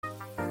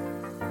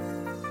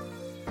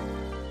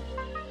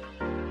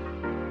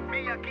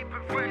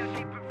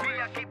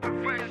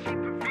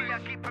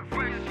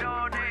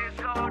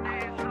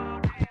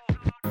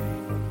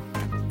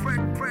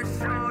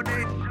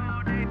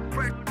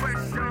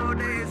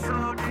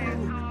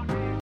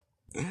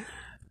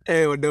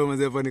Wadau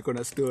manze hapa niko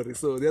na story.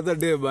 So the other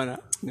day bana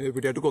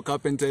nimepitia tuko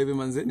carpenter hivi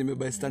manze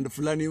nimebuy stand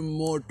fulani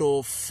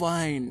moto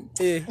fine.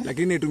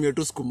 Lakini nitumia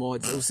tu usiku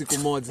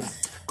moja.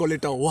 Call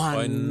it a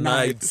one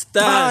night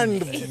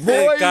stand.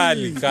 Boy.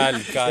 Kali.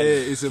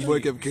 It's a boy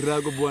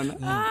Kirago bwana.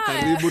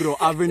 Karibu Ro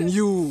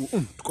Avenue.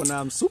 Tuko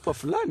na super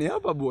fulani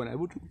hapa bwana.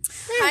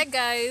 Hi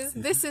guys,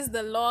 this is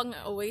the long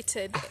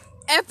awaited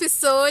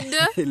episode.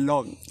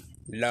 Long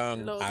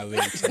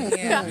awaited.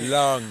 Yeah.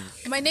 Long.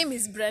 My name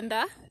is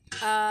Brenda.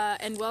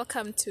 And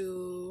welcome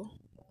to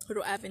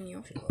Ro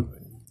Avenue.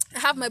 I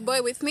have my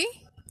boy with me.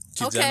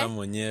 Kijana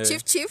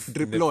mwenyewe. Chief.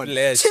 Drip Lord.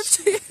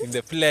 In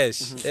the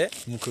flesh.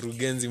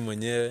 Mkurugenzi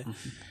mwenyewe.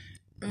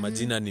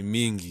 Majina ni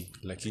mingi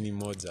lakini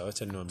moja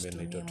acha niwaambie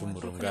naitwa tu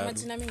Murungaru.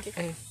 Majina mingi.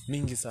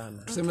 Mingi sana.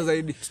 Tuseme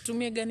zaidi.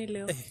 Tutumie gani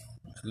leo?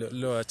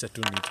 Leo acha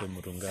tu niitwe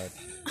Murungaru.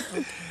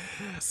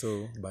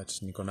 So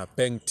but niko na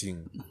painting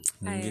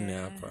mwingine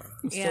hapa.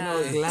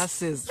 Yeah.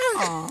 Glasses.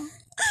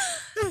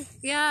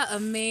 Yeah,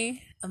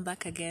 I'm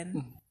back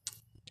again.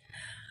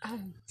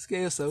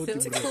 Sikia sauti.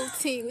 It's a cool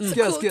team.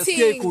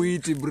 Sikia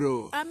kuiti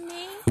bro.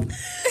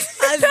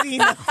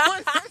 Azina.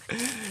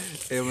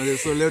 Manze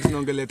so leo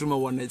tunaongelea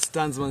tu one night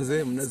stands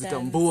manze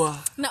mnazitambua.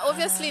 Na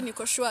obviously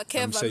niko sure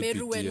Kev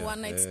ameruin yeah,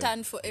 one night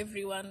stand for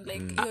everyone.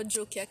 Like your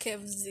joke ya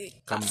Kev's.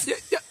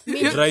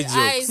 Dry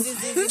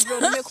jokes. Bro,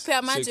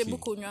 nimekupea maji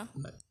bukunywa.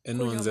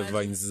 Enwanze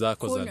vines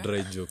zako za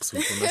dry jokes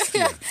uko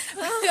nasikia.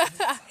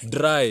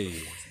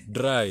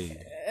 Dry.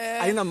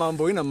 Haina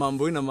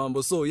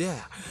mambo. So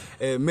yeah.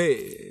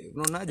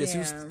 Unaonaje si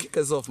kick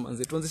us off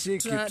manze. Tuanze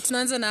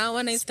Tunaanza na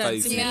one night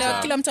stand.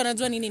 Kila mtu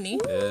anajua ni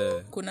nini?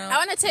 Kuna I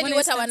want to tell you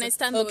what I want to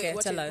stand okay,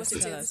 what tell it us.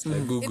 is.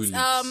 Google It's, it.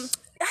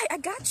 I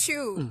got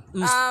you.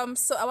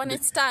 So I want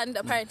to stand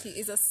apparently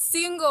is a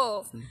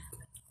single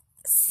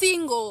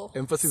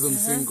emphasis on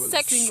single.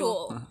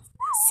 sexual.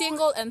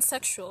 Single and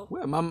sexual.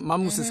 Well,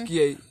 mama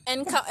usisikie.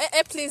 And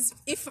please,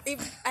 if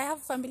I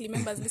have family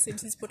members listening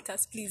to this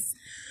podcast, please.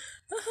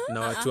 Na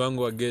watu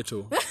wangu wa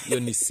ghetto, hiyo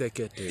ni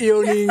sekete.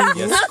 Hiyo ni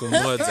ya siku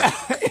moja.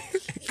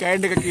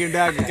 Kaende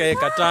kakiendaga. Kae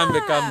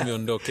katambe kama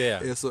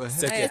mmeondokea. Yes, so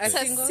Sekete. It's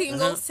a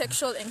single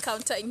sexual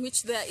encounter in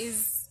which there is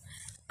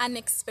an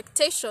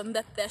expectation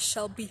that there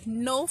shall be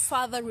no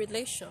further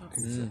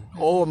relations.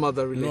 All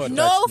mother relations.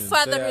 No attachment.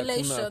 further There,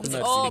 relations.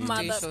 kuna All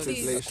limitations. mother,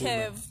 please,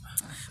 Kev.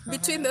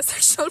 Between the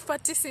sexual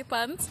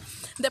participants,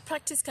 the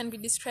practice can be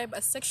described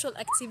as sexual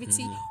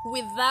activity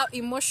without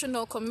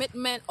emotional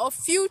commitment or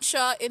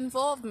future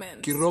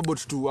involvement.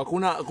 Kirobot tu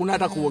hakuna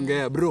hata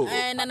kuongea bro.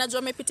 Na najua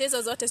amepita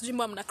hizo zote sijui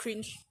mbona mna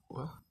cringe.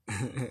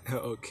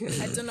 Okay.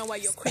 I don't know why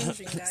you're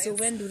cringing, guys. So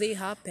when do they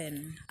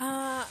happen?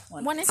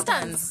 One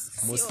stands.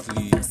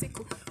 Mostly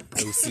usiku.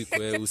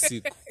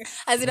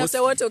 As in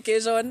after what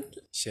occasion?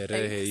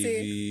 Sherehe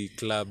hivi,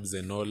 clubs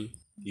and all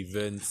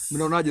events.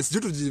 Mnaonaje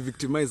sijui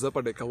tujivictimize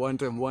hapa like one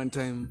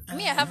time.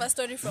 Me, I have a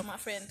story from a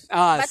friend.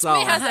 But so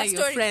me has a your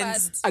story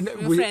friends. first. And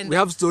we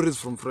have stories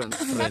from friends.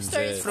 Have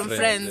stories From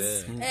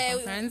friends.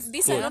 friends.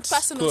 These are not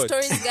personal Quote.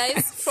 stories,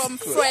 guys. From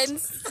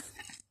friends.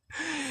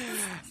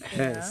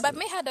 Yes. But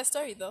me had a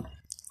story though.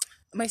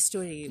 My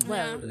story.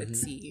 Well,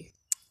 let's see.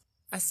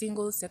 A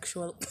single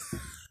sexual.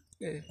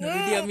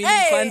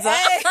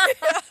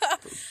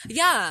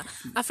 Yeah,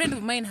 a friend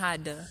of mine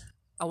had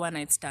a one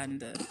night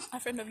stand. A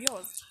friend of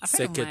yours. A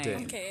friend of Sekete.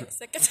 mine. Okay,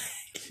 second.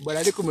 Bwana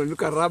aliko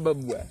mnuka raba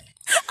bwana.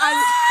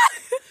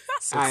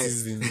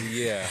 Season,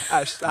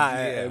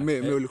 yeah. Me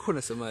ulikuwa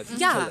unasemaje?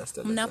 Yeah,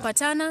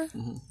 mnapatana,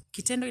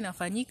 kitendo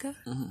inafanyika.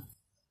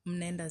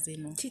 Mnaenda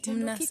zenu.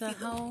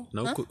 Mnasahau.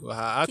 Na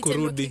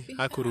hakurudi.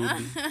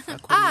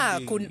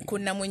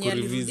 Kuna mwenye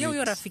Kurevisit. alirudia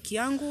huyo rafiki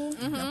yangu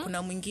na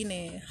kuna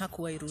mwingine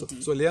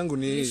hakuwairudi. Swali yangu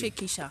ni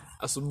Shekisha.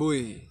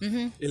 asubuhi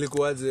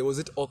ilikuwaje? Was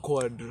it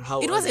awkward?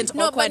 How It wasn't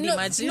No, awkward, but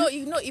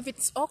imagine. no, if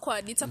it's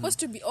awkward, it's supposed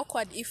to be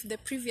awkward if the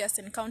previous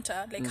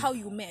encounter, like how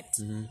you met,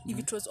 if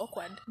it was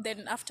awkward,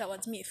 then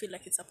afterwards, me, I feel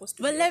like it's supposed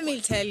to But be let awkward.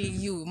 me tell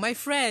you, my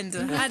friend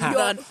had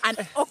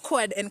an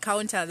awkward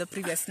encounter the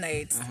previous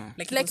night.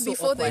 It Like was so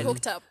before they awkward.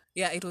 hooked up.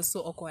 Yeah, it was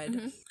so awkward.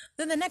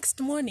 Then the next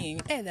morning,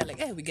 they're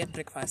like, we get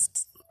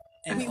breakfast.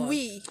 And all.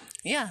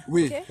 Yeah.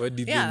 What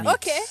did Yeah. they meet?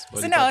 Okay. What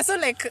So did now, so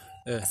like,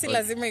 si what-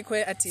 lazima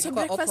ikuwe ati So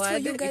ilikuwa breakfast for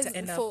awkward, you guys, it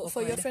ended up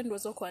for your awkward. friend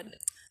was awkward.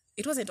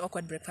 It wasn't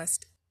awkward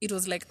breakfast. It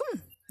was like,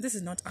 this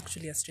is not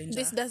actually a stranger.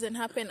 This doesn't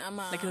happen,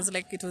 Ama.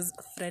 Like it was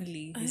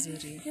friendly,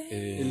 vizuri.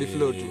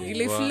 Iliflow tu.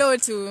 Really flow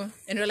to,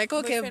 and we're like,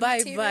 okay,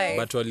 Boyfriend bye.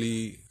 But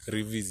wali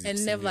revisit.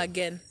 And never sindio?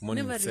 again.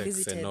 Morning Never sex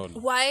revisited. and all.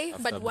 Why?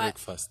 After But why?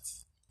 breakfast.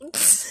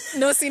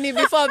 No, sini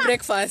before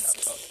breakfast.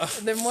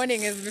 The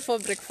morning is before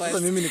Sasa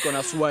breakfast. mimi niko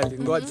na swali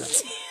ngoja.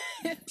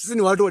 Sisi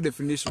ni watu wa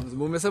definitions.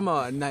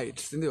 Umesema night,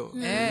 si ndio?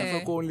 Inafaa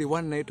kuwa only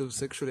one night of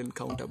sexual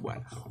encounter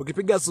bwana.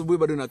 Ukipiga asubuhi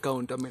bado na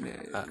count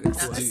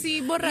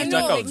See, bora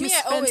No, like you me, I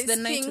spent always the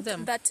night think with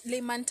them. that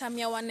layman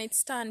tamia one night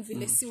stand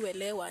vile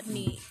siuelewa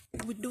ni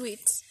we do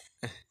it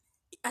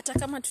hata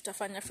kama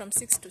tutafanya from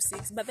 6 to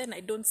 6 but then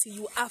I don't see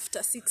you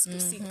after 6 to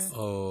 6.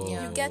 Oh.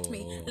 You get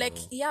me? Like,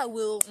 yeah,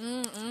 we'll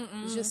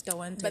Just a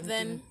one time but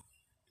then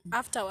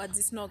afterwards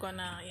it's not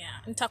gonna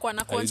nitakuwa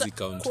na Haiwezi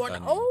count kuona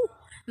kando.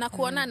 na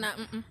kuona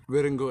na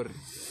very ngori.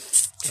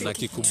 Na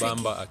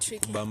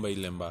akikubamba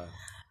ile mbaya.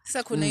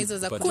 Sasa kuna hizo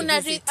za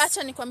kuna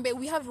acha nikwambie,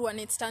 we have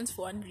one, it stands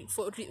for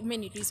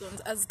many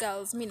reasons as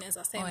girls. Mimi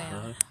naweza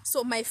sema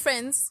so my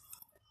friends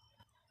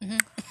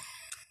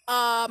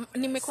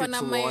nimekuwa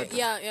na my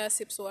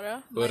sips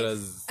water.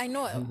 I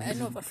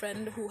know of a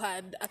friend who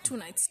had a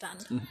 2-night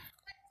stand.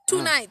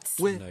 2 nights.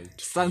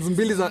 Stands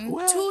mbili za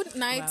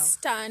 2-night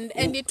stand,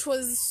 and it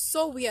was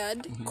so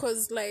weird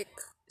because like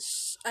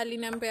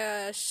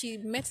aliniambia she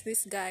met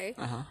this guy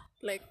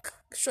like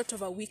short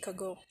of a week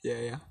ago.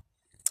 Yeah.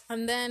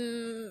 And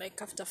then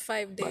like after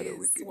 5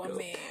 days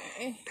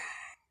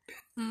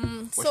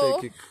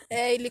so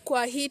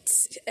ilikuwa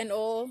hit and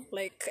all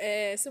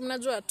like so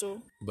mnajua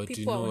tu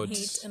people on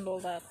hit and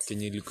all that.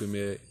 Kenye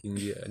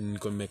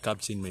ilikuwa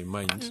capture in my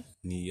mind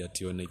ni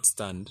at your night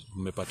stand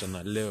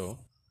umepatana leo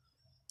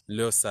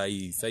saa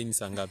ni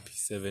saa ngapi?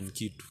 7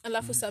 kitu.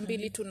 Alafu saa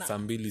 2 tuna. Saa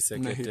 2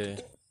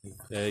 sekete.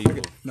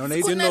 Hivyo.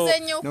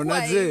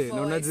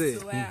 Naonaje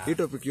hii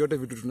topic yote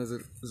vitu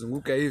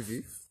tunazunguka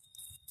hivi.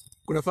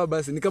 Kunafaa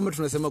basi ni kama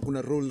tunasema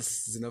kuna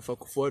rules zinafaa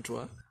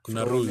kufuatwa.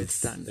 Kuna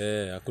rules.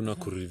 Hakuna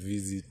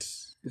kurevisit.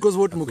 Because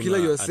what Mukila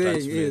you are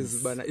saying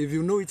is bana, if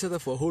you know each other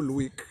for a whole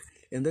week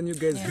and then you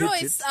guys hit no,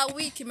 it. it's a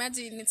week.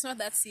 Imagine it's not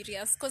that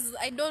serious because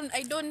I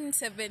don't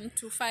 7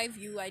 to 5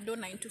 you. I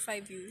don't 9 to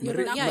 5 you.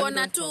 I'm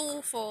gonna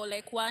 2 for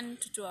like 1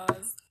 to 2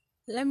 hours.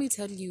 Let me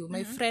tell you,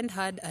 my friend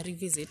had a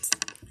revisit.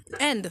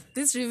 And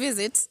this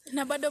revisit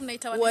na bado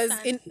mnaita was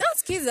in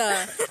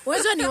skiza.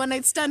 Unajua ni one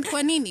night stand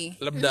kwa nini?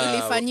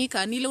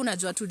 Ilifanyika nile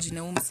unajua tu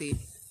jina umsi.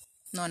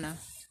 Naona.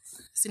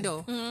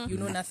 Sindo, you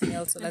know nothing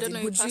else. Lazima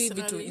hujui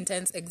vitu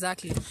intense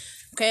exactly.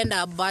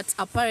 Kaenda but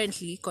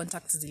apparently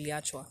contacts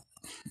ziliachwa.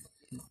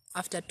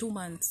 After 2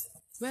 months.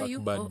 Where are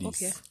you?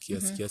 Okay.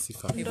 Kiasi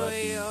fuck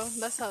buddies.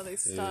 That's how they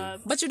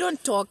start. But you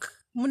don't talk.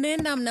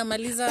 Mnaenda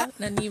mnamaliza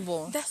na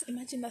nivo.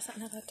 Imagine that's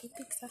another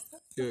topic sasa.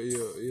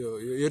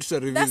 Yo to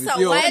revisit. That's a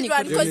wild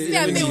one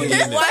because mimi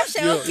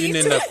uniwasha hiyo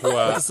inaenda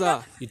kwa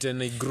sasa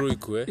itena grow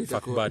ikwe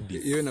fuck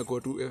buddies. Hiyo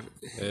inakuwa tu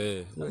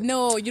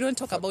No, you don't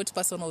talk about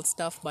personal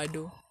stuff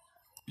bado.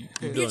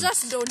 You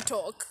just don't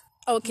talk.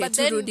 Okay, but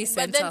then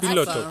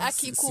pillow talk.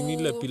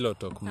 Sinile pillow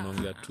talk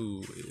mnaongea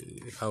tu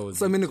how.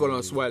 Sasa mimi niko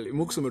na swali.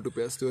 Muku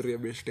umetupea story ya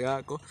best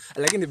yako.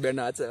 Lakini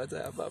Bena acha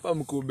hapa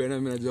mkuu Bena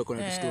mimi najua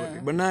kuna story.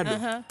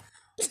 Bernardo.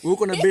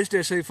 Uko na best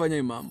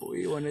ashaifanya mambo.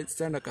 Hii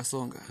wanaitana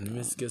Kasonga.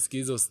 Nimesikia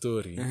hizo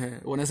story.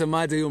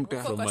 Wanasemaje hiyo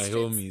mtaa? From my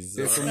homies.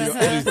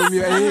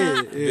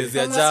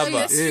 Bezia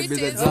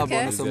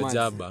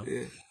Jaba.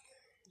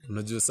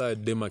 Unajua saa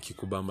dem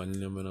akikubamba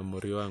niliomba na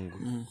mori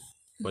wangu.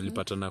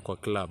 Walipatana kwa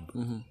club.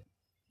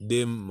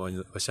 Dem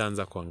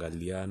washaanza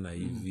kuangaliana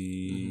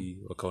hivi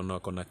wakaona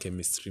wako na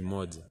chemistry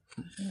moja.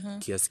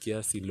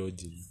 Kiasi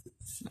lodging.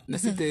 Na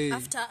site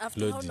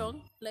after how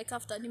long? Like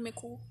after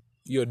nimeku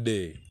your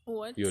day.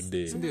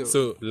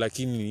 So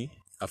lakini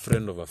a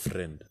friend of a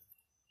friend.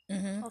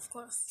 Of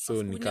course. So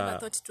we never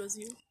thought it was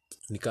you.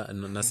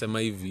 Nasema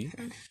hivi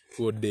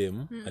huo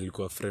dem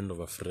alikuwa friend of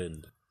a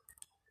friend.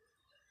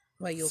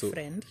 Why your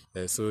friend?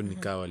 So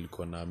nikawa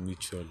alikuwa na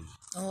mutual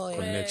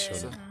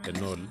connection and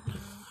all.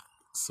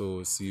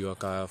 So si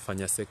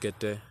wakafanya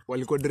sekete.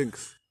 Walikuwa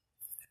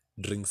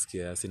drinks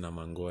kiasi na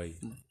mangwai.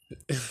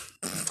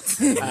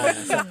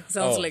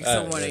 Sounds like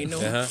someone I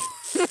know.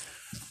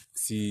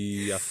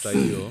 Si after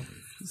hiyo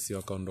si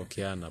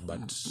wakaondokeana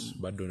but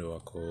bado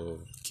wako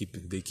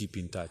they keep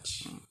in touch.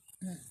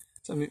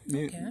 Sasa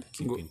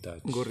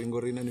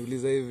ngori na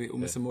niuliza hivi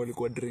umesema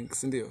walikuwa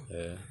drinks ndio?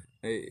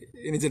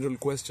 In a general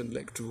question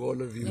like to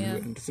all of you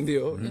and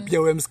ndio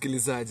pia wewe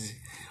msikilizaji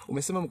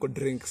umesema mko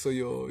drink so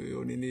yo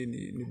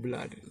ni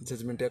blood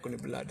judgment yako ni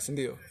blood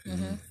ndio?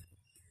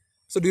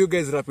 So do you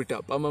guys wrap it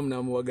up ama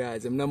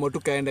mnamuagaje mnaamua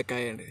tu kaende?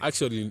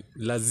 Actually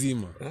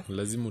lazima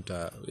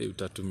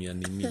utatumia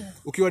nini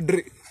ukiwa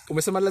drink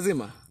umesema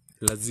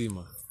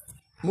lazima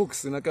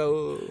Mux inakaa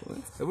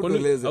hebu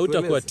tueleze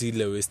hautakuwa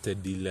tile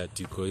wasted ile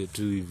atiko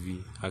tu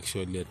hivi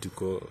actually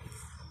atiko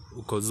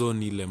uko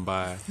zone ile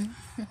mbaya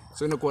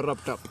so inakuwa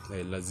wrapped up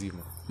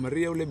lazima.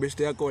 Maria ule best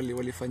yako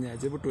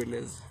walifanyaje hebu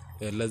tueleze.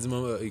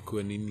 Lazima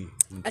ikuwe nini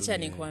acha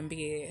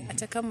nikwambie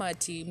hata kama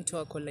ati mtu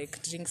wako like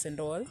drinks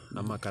and all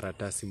ama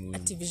karatasi muhimu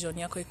ati vision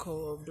yako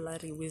iko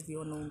blurry with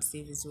you no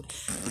msi vizuri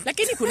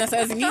lakini kuna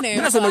saa zingine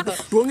nasema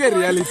tuongee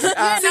reality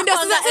ndio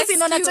sasa sisi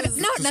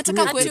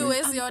nataka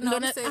kuwezi ona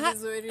msi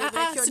vizuri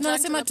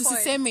tunasema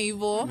tusiseme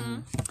hivyo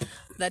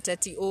that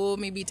ati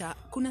maybe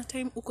kuna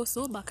time uko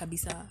sober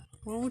kabisa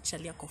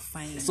uchali yako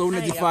fine so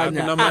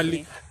unajifanya kuna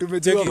mali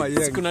tumejua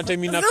mayengo kuna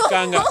time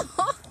inafikanga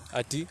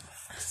ati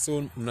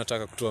so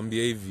mnataka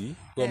kutuambia hivi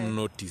kwa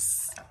notice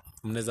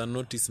mnaweza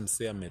notice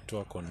msee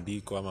ametoa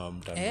kondiko ama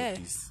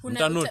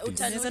mta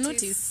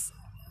notice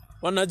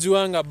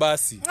wanajuanga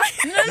basi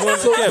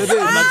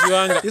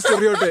wanajuanga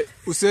history yote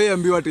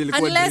usiambiwa ati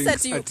ilikuwa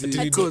drinks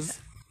because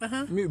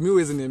mimi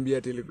huwezi niambia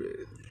ati ilikuwa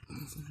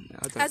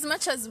as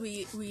much as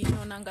we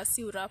nonanga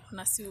si rap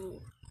na si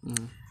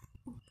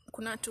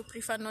kuna to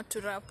prefer not to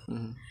rap.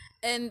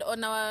 And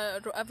on our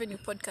Avenue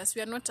podcast,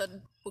 we are not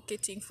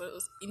advocating for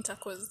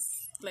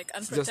intercourse, like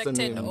unprotected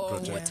name. or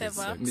Protected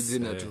whatever.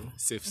 sex.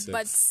 Safe sex.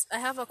 But I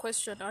have a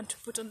question I want to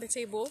put on the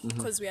table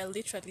because we are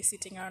literally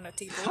sitting around a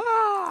table.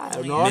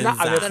 Unaona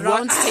The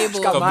round table.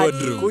 Shika maji,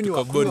 Boardroom,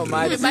 kunywa, tuko kunywa boardroom.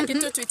 maji. Tumebaki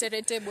tu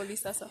tuitere table hii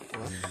sasa.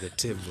 The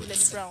table.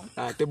 Lenny Brown.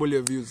 Table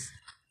your views.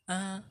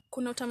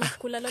 Kuna utamu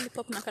kula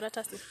lollipop na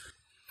karatasi.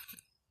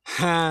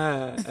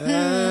 Ah,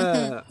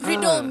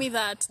 Riddle me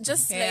that.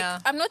 Just Yeah.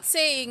 like I'm not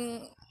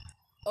saying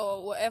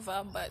or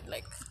whatever, but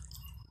like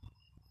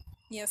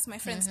yes, my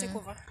friends take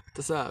over.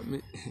 sasa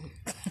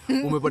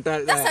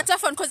umepata That's a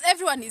tough one because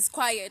everyone is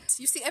quiet.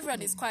 You see,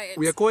 everyone is quiet.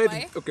 we are quiet.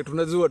 Why? Okay,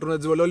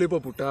 tunajua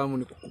lollipop utamu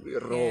ni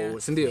raw,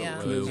 si ndio?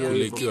 Yeah. Tunajua Kule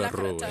hivyo. ikiwa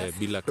Bila raw, karatasi.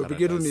 bila Topic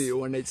yetu karatasi. ni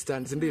one night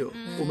stand, si ndio?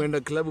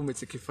 Umeenda club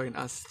umecheki fine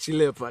ass,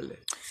 chile pale.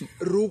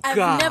 Ruka.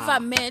 I've never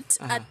met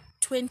a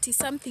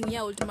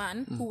 20-something-year-old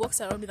man who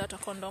walks around without a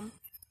condom.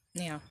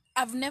 Yeah.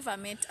 I've never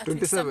met a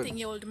 27.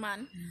 20-something-year-old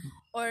man,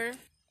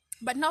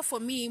 but now for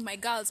me, my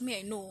girls,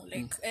 I know,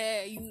 like,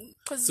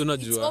 because So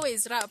it's unajua-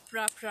 always rap,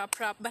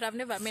 but I've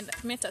never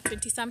met a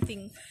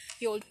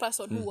 20-something-year-old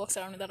person who walks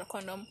around without a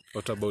condom.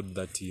 What about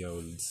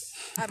 30-year-olds?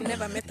 I've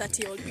never met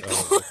 30-year-old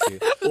people. Okay.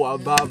 wa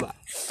baba.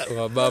 Those are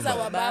Wababa.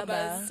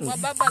 wababas.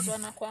 Wababas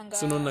wanakuanga.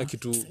 So unaona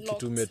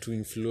kitu metu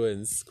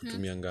influence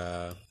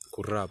kutumianga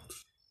kurap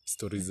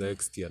stories za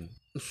Extian.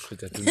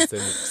 Acha tu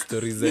niseme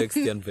stories za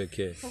Extian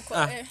pekee.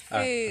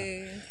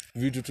 Hey.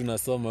 Vitu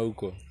tunasoma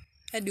huko.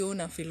 Hadi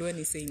una feel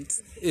when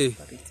saint. Eh.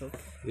 It's okay.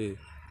 Eh.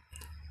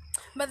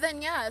 But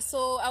then, yeah,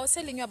 so I was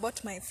telling you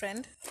about my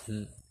friend.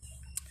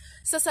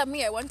 So,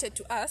 me, I wanted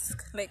to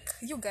ask, like,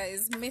 you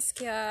guys,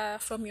 meskia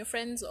from your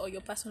friends or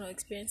your personal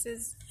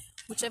experiences,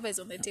 whichever is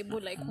on the table,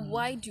 like,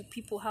 why do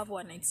people have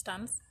one-night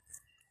stands?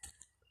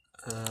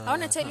 I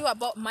want to tell you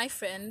about my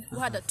friend who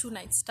had a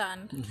 2-night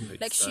stand.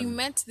 Like, she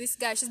met this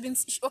guy.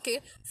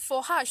 Okay,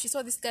 for her, she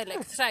saw this guy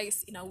like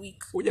thrice in a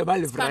week.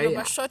 Ujabali Span of a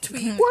furahia. short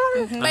week.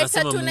 But it's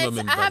a Anasema 2 Mungu nights.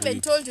 I haven't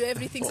amembariki. told you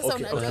everything. Sasa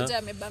Okay, unajua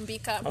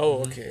amebambika.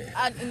 Oh, okay.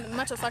 And in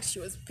matter of fact,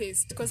 she was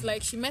pissed because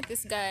like she met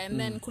this guy and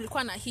then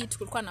kulikuwa na hit,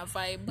 kulikuwa na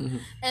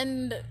vibe,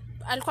 and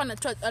alikuwa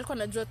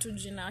anajua tu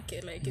jina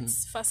yake, like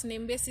it's first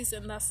name basis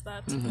and that's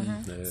that.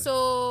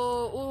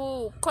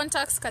 So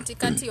contacts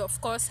katikati, of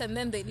course, and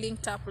then they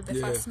linked up with the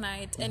first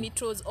night, and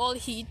it was all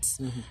hit.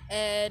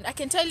 And I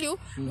can tell you,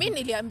 me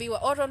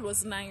niliambiwa oral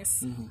was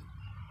nice.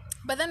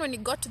 But then when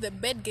it got to the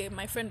bed game,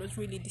 my friend was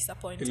really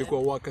disappointed.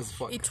 Ilikuwa work as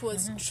fuck. It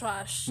was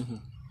trash.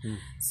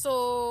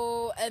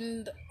 So,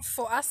 and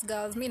for us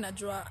girls, me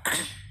najua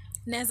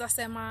neza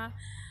sema,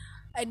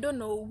 I don't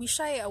know, we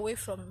shy away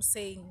from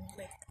saying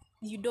like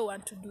you don't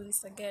want to do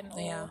this again,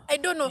 or Yeah. I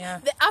don't know, Yeah.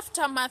 the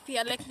aftermath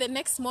here, like the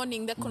next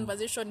morning, the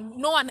conversation,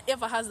 no one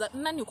ever has that.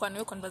 Nani uko na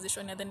hiyo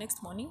conversation ya the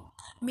next morning?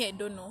 Me, I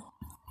don't know,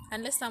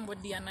 unless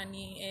somebody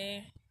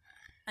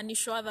and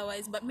sure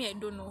otherwise, but me, I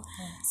don't know.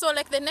 So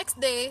like the next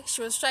day,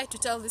 she was trying to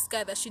tell this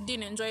guy that she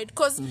didn't enjoy it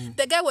because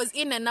the guy was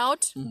in and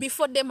out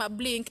before them a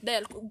blink.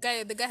 The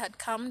guy had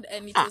come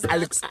and it was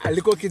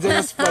Alikuwa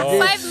kijana spaghetti.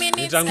 5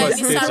 minutes and Itangwa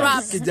it's a status.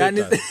 wrap.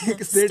 Kijani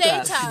status.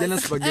 Kijana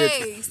Status.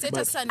 spaghetti. Hey,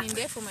 status and in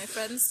there for my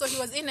friends. So he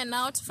was in and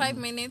out 5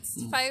 minutes,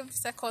 5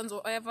 seconds,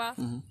 whatever.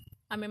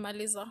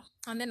 Amemaliza.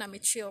 And then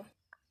amechill.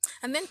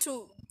 And then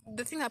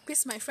the thing that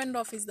pissed my friend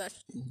off is that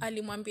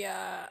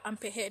alimwambia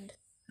ampe head.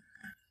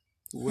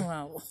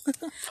 Wow.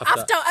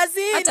 After as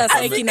in, Hata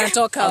sasa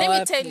kinatoka let me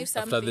wapi? tell you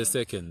something. After the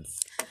seconds.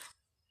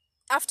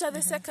 After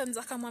the seconds,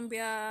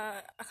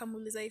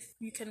 akamuuliza if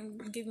you can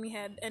give me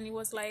head, and he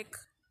was like,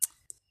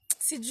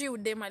 sijui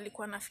udem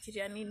alikuwa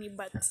nafikiria nini,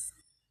 but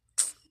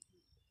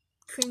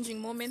cringing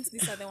moments,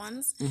 these are the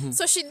ones.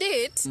 So she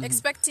did,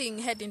 expecting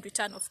head in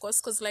return, of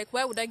course, because like,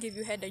 why would I give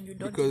you head and you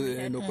don't give me Because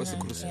head? no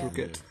kwa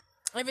reciprocate.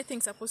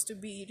 Everything's supposed to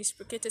be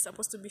reciprocated,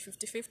 supposed to be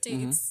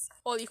 50-50. It's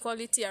all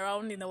equality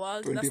around in the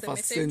world. That's the 21st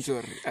message.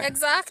 century.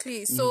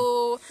 Exactly.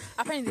 So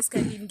apparently this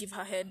guy didn't give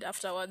her head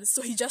afterwards.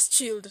 So he just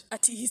chilled.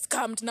 He's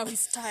calmed. Now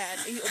he's tired.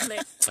 He was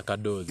like,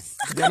 Akadoze.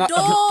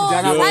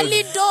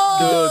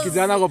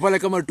 Kijana kwa pale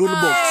kama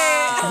toolbox.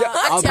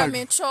 ati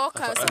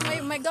amechoka.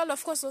 So my girl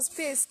of course was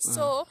pissed.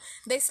 So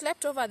they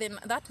slept over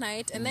that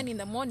night, and then in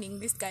the morning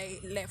this guy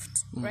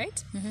left,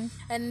 right?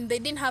 And they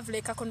didn't have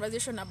like a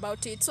conversation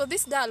about it. So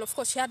this girl, of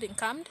course, she hadn't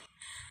calmed.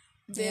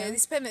 They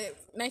spent the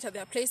night at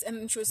their place,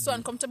 and she was so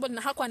uncomfortable.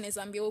 Na hakuwa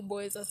anaweza ambia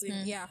boys as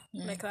in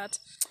like that.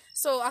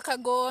 So aka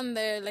go on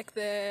the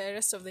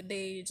rest of the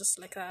day just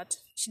like that.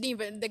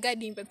 The guy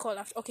didn't even call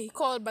after. Okay, he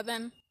called, but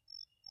then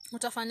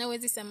utafanya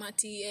wezi sema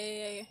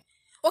ati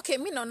okay,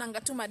 mi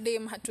naonanga tu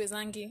madem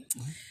hatuwezangi.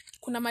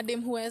 Kuna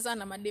madem huweza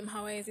na madem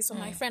hawezi. So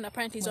my friend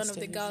apparently is one of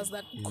the girls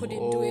that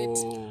couldn't do it.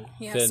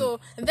 Yeah. Then, so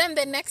then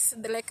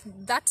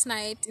that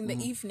night in the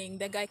evening,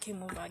 the guy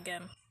came over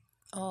again.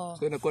 Oh.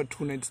 So inakuwa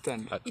 2-night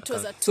stand. It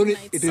was a So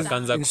 2-night it is- stand.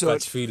 Kanza In short,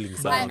 kukatch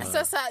feelings And sana.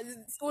 sasa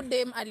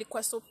udem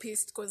alikuwa so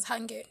pissed because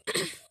hange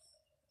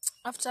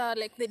after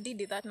like they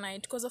did it that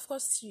night, because of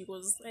course she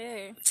was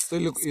So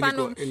in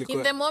the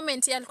ilikuwa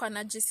moment alikuwa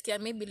anajisikia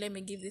maybe let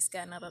me give this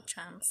guy another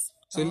chance.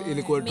 So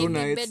ilikuwa 2 maybe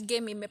nights. bed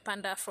game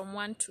imepanda from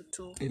 1 to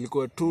 2.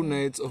 Ilikuwa 2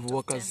 nights of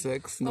worker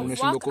sex na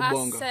unashindwa Work as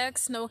kubonga.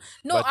 sex, no,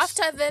 But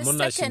after the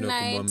mbona second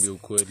ashindwe night. kumwambia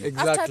ukweli?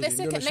 Exactly. After the Ndio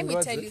second, let me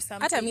nashindwaje? tell you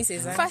something. Hata mi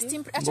sezangi.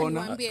 First acha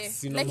Mbona? niwaambie,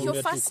 Sina like your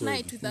mwambia tu first kweli.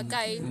 night with a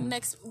guy,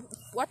 next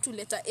watu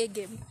leta a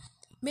game.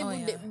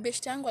 Maybe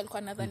best yangu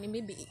alikuwa nadhani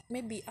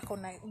maybe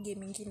akona game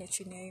nyingine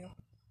chini ya hiyo.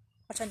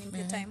 Acha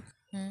nimpe time.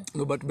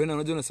 No, but Ben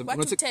unajua unasema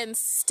Watu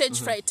tense, stage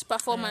fright,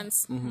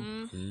 performance.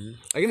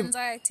 lakini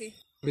Anxiety.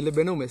 vile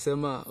Ben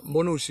umesema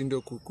mbona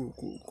ushinde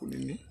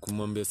nini?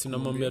 Kumwambia sina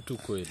mwambia tu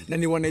kweli. Na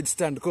ni one night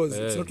stand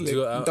cause it's not like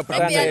Maybe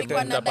mtapatana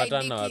alikuwa tena. na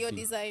Mtapatana dai hiyo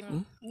wapi?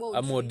 design.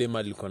 Ama Odema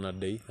alikuwa na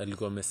dai,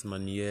 alikuwa amesema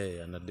ni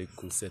yeye anadai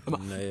kusettle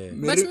na yeye.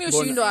 But mi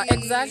ushindwa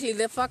exactly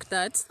the fact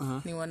that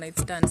ni one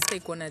night stand stay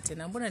kuona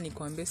tena. Mbona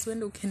nikwambie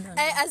siende ukienda.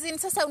 As in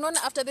sasa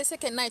unaona after the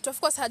second night of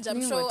course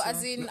hajamshow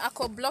as in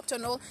ako blocked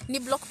on all ni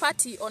block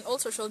party on all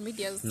social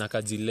medias. Na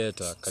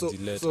kajileta.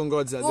 So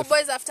ngoja. Who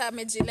boys after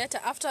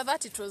amejileta after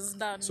that it was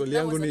done. So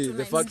yangu ni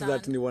the fact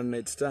that ni one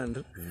night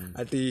stand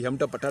ati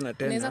hamtapatana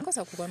tena. Naweza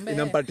kosa kukwambia.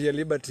 Inampatia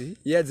liberty.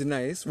 Yeah, it's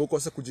nice. Wewe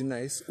kosa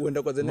kujinice.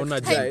 Uenda kwa the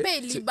next guy. I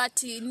pay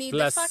liberty ni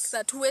the fact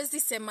that huwezi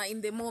sema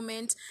in the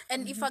moment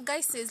and if a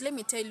guy says let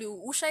me tell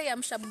you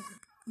ushaiamsha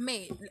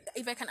May,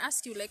 if I can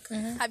ask you, like,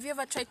 have you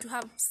ever tried to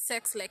have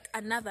sex like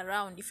another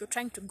round if you're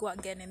trying to go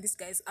again and this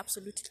guy is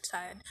absolutely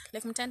tired?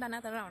 Like, mtenda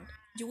another round.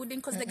 You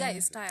wouldn't because the guy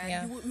is tired.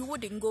 Yeah. You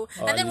wouldn't go.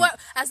 And then what,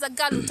 as a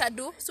girl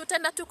utadu, so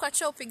tenda tu kwa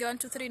show piga 1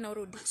 2 3 na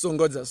urudi. So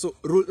ngoja. So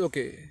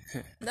okay.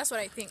 That's what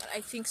I think.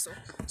 I think so.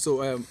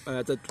 So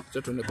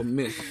tuende kwa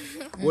me.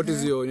 What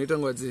is your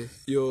nitangoje?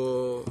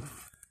 Your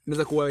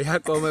naweza kuwa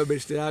yako ama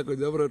best yako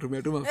japo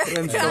tumia tuma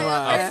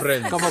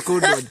friends kama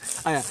code word.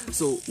 Aya,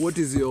 so what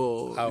is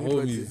your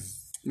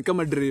ni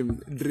kama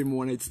dream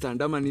one night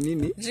stand ama ni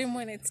nini? Dream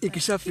one night stand.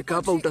 Ikishafika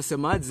hapa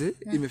utasemaje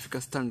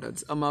imefika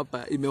standards ama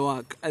hapa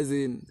imework as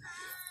in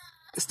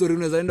story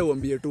unaweza enda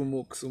uambie tu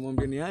Mox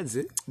umwambie ni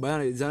aje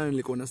bana jana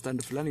nilikuwa na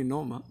stand fulani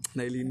noma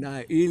na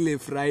ile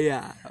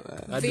furahia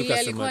Vile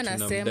alikuwa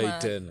anasema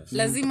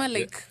lazima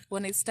like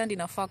one night stand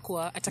inafaa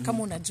kuwa hata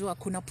kama unajua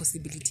kuna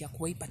possibility ya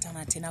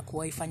kuwaipatana tena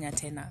kuwaifanya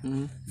tena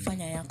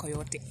fanya yako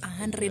yote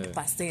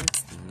 100%.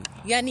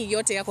 Yani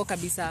yote yako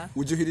kabisa.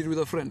 Would you hit it with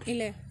a friend?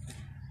 Ile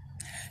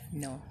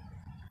no.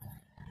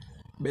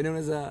 Bene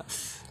unaweza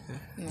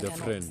the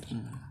friend.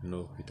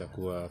 No,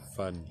 itakuwa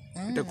funny.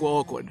 Itakuwa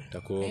awkward.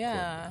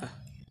 Yeah.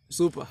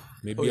 Super.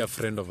 Maybe a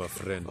friend of a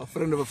friend. A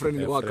friend of a friend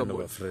in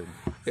workable.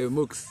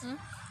 Mox.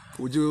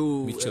 Would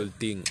you mutual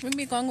thing.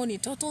 Mimi kwangu ni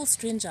total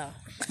stranger.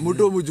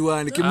 Mtu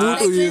mjuani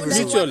kimutu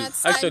hivi. Mutual.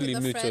 Actually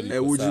mutual.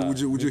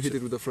 Would you hit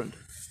it with a friend?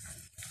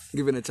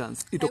 Given a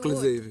chance.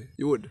 Itokeleze hivi.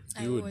 You would.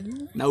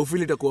 Na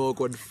ufeel itakuwa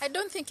awkward. I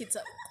don't think it's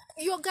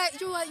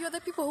you're the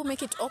people who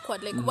make it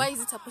awkward. Like, why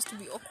is it supposed to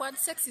be awkward?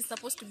 Sex is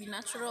supposed to be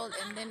natural,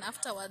 and then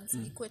afterwards,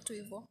 ikue tu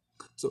hivyo.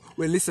 So,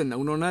 well, listen,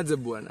 unaonaje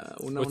bwana?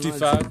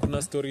 Otifa,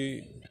 kuna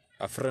story,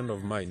 a friend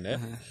of mine,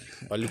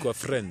 walikuwa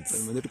friends.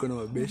 Mwenye tuko na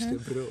mabeshte,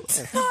 bro.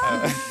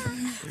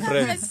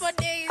 Friends for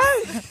days.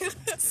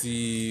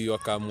 Si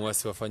wakaamua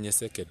si wafanye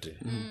secretary.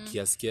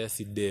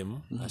 Kiasi dem,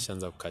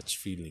 ashaanza kukatch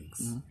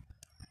feelings.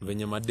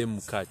 Venye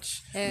madem catch.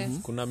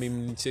 Kuna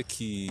mimi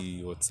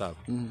nicheki WhatsApp.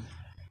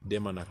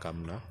 Dem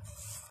anakamna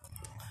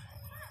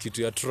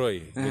kitu ya Troy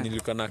kwenye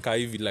nilikuwa nakaa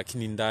hivi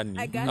lakini ndani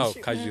au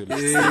casual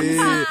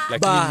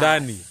lakini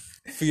ndani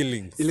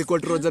feelings ilikuwa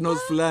Trojan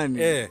horse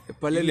fulani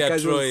pale ni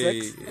casual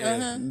sex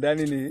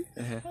ndani ni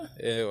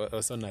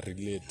also na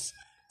relate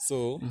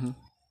so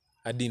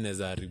hadi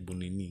inaweza haribu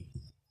nini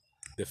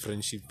the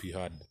friendship you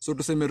had. So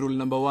tuseme rule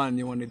number 1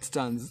 you want it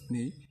stands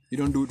ni you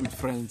don't do it with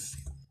friends.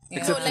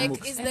 So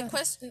like is the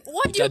question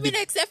what do you mean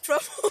except from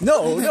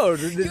No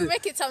you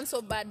make it sound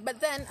so bad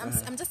but then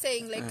I'm just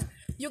saying like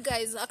you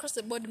guys across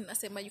the board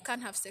mnasema you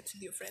can't have sex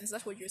with your friends.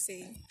 That's what you're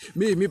saying.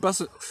 Me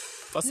personally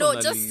no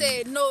just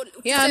say no.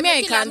 Yeah, me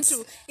I can't.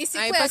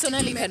 I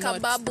personally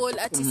cannot. Bubble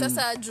ati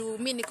sasa juu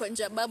mimi niko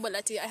nje bubble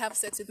ati I have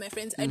sex with my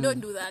friends. I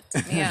don't do that.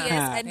 Yeah.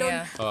 Yes, I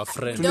don't. Our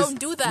friends Don't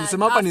do that.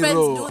 Nisema Our hapa ni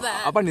friends do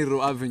that. hapa ni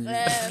raw avenue.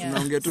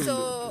 Naongea tu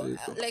so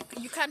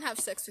like you can't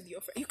have sex with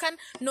your friends. You can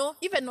no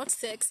even not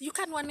sex. You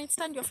can't one night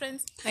stand your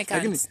friends. I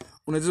can't. Lakini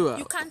unajua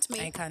You can't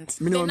make. I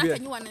can't. Mimi naambia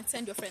Can you one night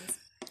stand your friends?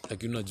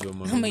 lakini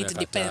unajua It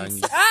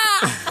depends.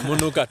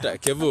 Mbona kata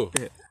Kevo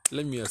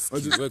let me ask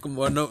you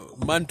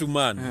man to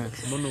man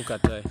mbona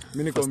kata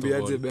mimi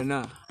nikwambiaje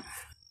Bena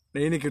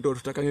na hii ni kitu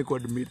tutakange ku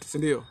admit si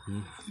ndio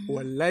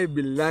wallahi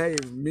billahi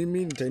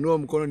mimi nitainua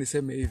mkono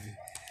niseme hivi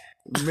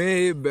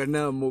May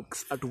Bena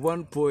Mox at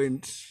one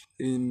point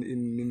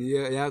in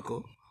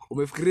yako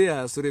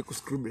umefikiria story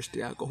kuscrew best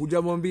yako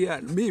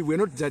hujamwambia me we're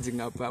not judging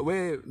hapa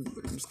we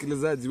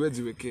msikilizaji wewe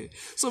jiweke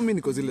so mimi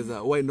niko zile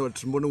za why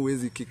not mbona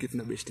uwezi kick it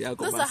na best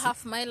yako basi basi those are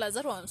half milers.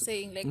 That's what I'm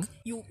saying. Like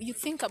you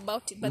think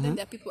about it but then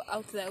there are people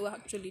out there who are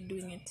actually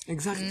doing it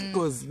exactly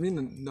because me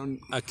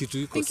don't akitu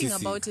iko Thinking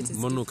sisi about it is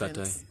mbona different.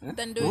 kata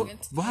than doing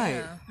it.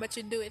 why But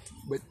you do it.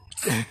 but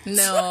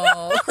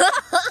No.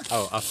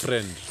 Oh, a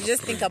friend. You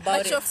just think about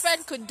But it. your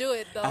friend could do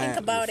it though. Think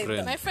about it.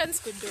 friend. My friends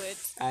could do it.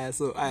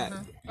 So I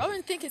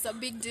don't think it's a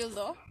big deal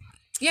though.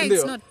 Yeah,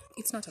 Ndio.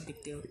 it's not a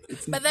big deal.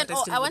 But then, But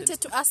I still I wouldn't.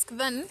 wanted to ask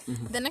then,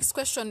 the next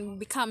question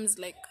becomes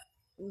like,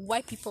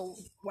 why people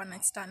one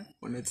night stand?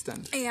 one night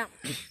stand. Yeah.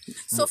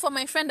 So for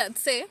my friend, I'd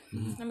say,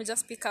 let me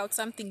just pick out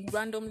something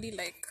randomly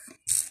like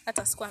at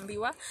a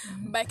squambiwa.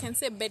 But I can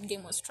say bed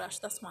game was trash.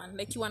 That's one.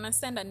 Like you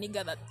understand a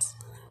nigga that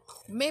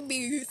maybe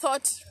you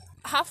thought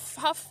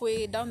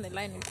halfway down the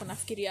line you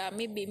nafikiria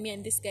maybe me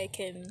and this guy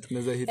can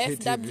Tunaweza hit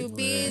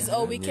FWBs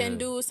or we can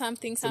do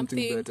something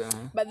better,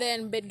 but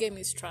then bed game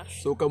is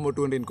trash. So kama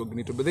tuende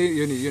incognito, but then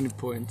hiyo ni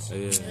point.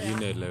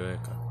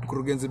 Inaeleweka.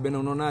 Mkurugenzi Bena,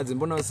 unaonaje?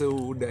 Mbona wase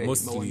udai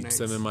Mostly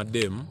tuseme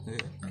madem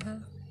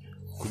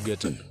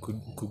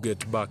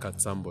kuget back at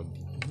somebody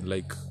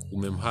like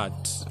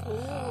umemhurt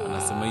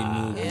anasema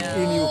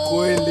hii ni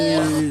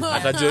ukweli.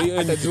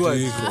 atajua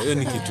hiyo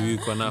ni kitu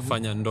iko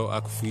anafanya ndo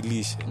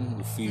akufilishe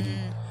ufeel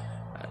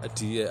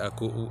ati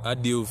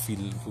hadi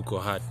ufeel uko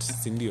hurt,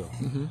 si ndio?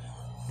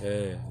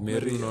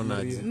 Mary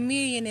unaonaje?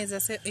 Me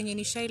inaweza yenye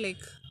ni shy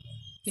like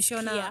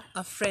nishaona Yeah.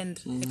 a friend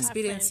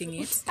experiencing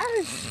it.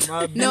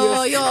 Mabi-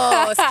 No,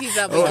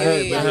 skiza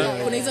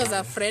kuna hizo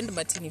za friend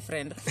but ni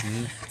friend.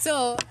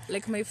 So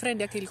like my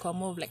friend yake ilikuwa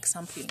more like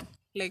something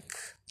like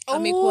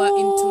amekuwa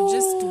into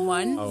just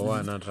one. Au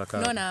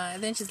anataka No,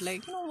 then she's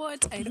like, you know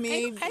what? I'm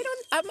Maybe.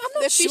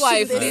 not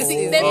sure if this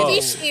is the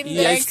fish in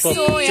the Like,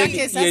 so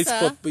yake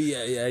sasa.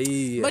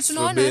 hii But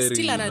unaona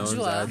still anajua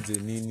inaonjaje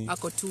nini?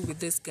 ako tu with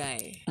this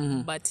guy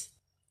but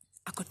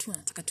ako tu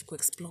anataka tu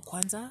kuexplore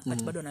kwanza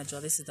but bado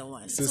anajua this is the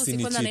one. So si si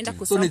ni kwanza anaenda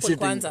cheating. So ni kusample cheating.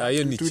 kwanza.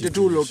 Hiyo ni Tuite cheating.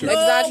 tu loki.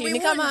 Exactly, ni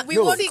kama we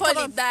won't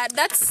call it that.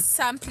 That's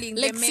sampling.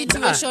 like the mental.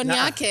 situation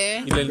yake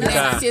Ile na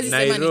nika siwezi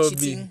sema ni Nairobi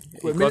cheating.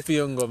 iko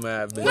pia ngoma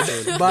ya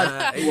Bethel.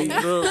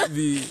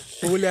 Nairobi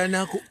Ule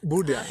anaku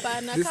Buddha.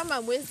 Bana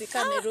kama mwezi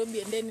ka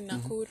Nairobi and then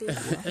Nakuru.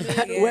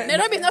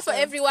 Nairobi is not for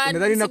everyone.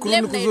 Unadhani Nakuru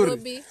ni Blame kuzuri?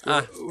 Nairobi.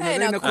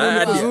 Unadhani Nakuru ni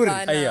Nakuru. kuzuri?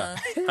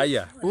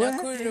 haya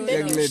Then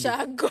lady.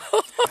 Ushago.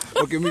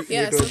 Okay,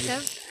 Yeah, so okay.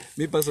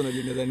 mi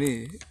personally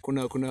nadhani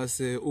kuna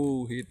wase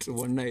hit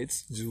one night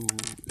juu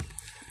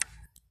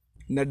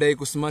nadai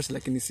kusmash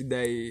lakini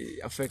sidai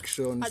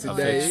affection,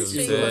 sidai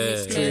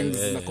strings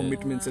na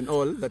commitments and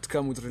all that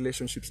come with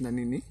relationships na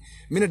nini.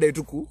 Mi nadai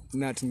tu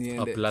nat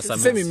niende. plus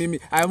Semi mimi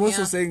I am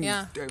also saying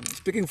yeah.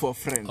 speaking for a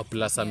friend.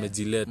 plus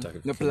amejileta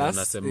Na plus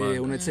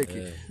anasema unacheki.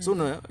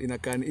 So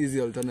inakaa an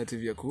easy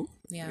alternative ya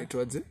Yeah.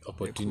 itwaje?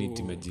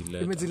 opportunity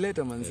imejileta.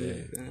 Imejileta manzi.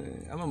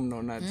 Ama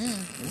mnaonaje?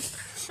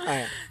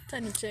 Haya.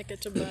 Tani cheke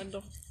tu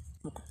bado.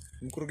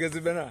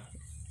 Mkurugenzi Bena,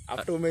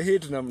 after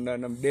umehit na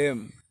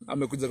mdem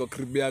amekuja kwa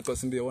crib yako,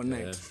 si ndio, one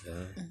night.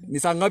 Ni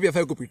saa ngapi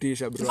afai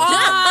kupitisha bro?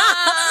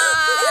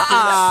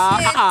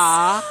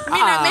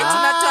 Mimi na mimi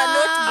tunatoa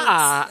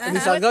notebooks. Ni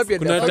saa ngapi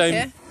Kuna atafai?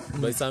 time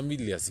by saa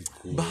mbili ya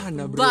siku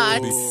Bana bro.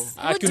 But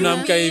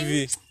akinamka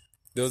hivi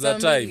there was a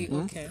time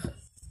okay.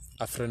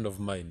 a friend of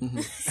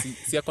mine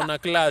si akona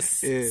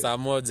class saa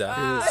moja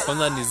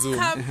kwanza ni Zoom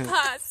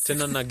Campus.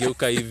 tena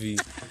nageuka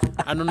hivi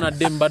anaona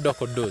dem bado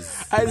ako dozi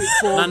Ai,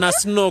 na na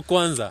snow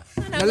kwanza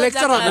na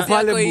lecturer ako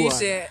pale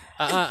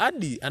bwana.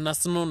 hadi ana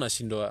snow na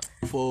shindo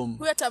Form.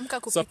 Huyu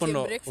atamka so hapo kupikia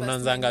ndo breakfast.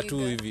 unaanzanga tu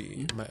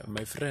hivi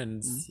my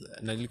friends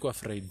na ilikuwa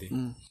Friday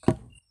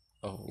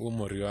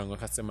umori wangu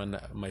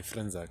akasema my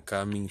friends are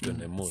coming to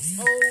the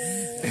mosque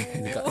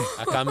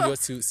akaambiwa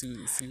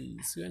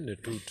siende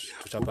tu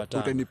tutapata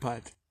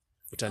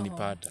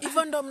utanipata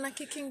Hivyo ndo mna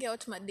kicking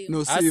out madem.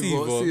 No, si Asi hivyo,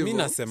 hivyo, si mi hivyo.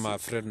 nasema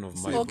friend of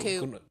mine. Okay,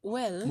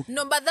 well,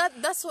 No, but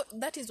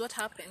that is what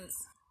happens.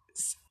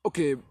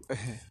 Okay.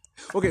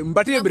 Okay,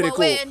 mpatie Mambo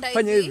breko. weenda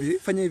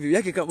Fanya hivi.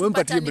 Yake kama wewe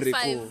mpatie Mpatani breko.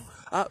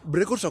 five.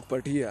 Breko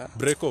tutakupatia.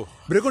 Breko.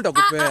 Breko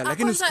nitakupea lakini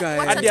Kwanza, usikae.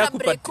 wacha Hadi cha hakupati-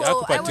 breko.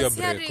 hakupatiwa I was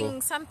breko.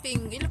 hearing something.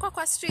 Ilikuwa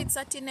kwa streets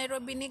at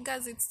Nairobi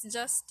niggas, it's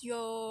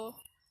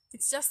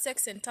just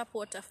sex and tap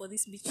water for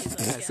these bitches out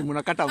here. Si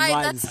mnakata I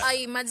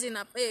maji. imagine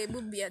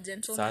bubi a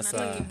gentleman Sasa-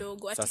 hata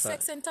kidogo. Ati sasa,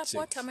 sex and tap check.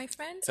 water, my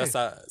friend.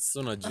 Sasa si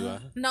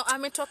unajua Now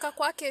ametoka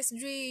kwake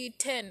sijui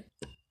 10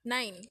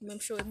 9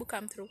 memshow ebu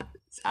come through.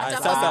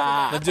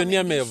 sasa najua ni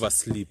ame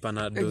oversleep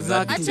ana doza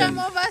Exactly. Acha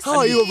mova. How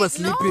are you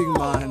oversleeping,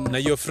 man? na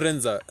your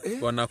friends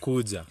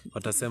wanakuja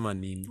watasema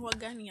nini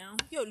Wagani hao?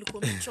 Hiyo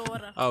ulikuwa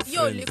umechora. Our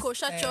Hiyo friends. ulikuwa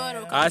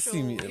ushachora asi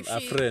ukashow.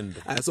 a friend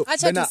So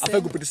Acha Bena tuseme.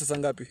 afai kupitisha saa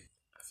ngapi?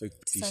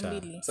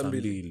 saa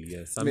mbili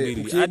yes saa Me-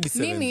 mbili uki- hadi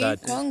mimi 7:30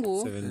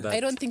 kwangu 7:30.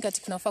 I don't think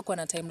ati kunafaa kuwa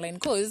na timeline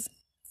cause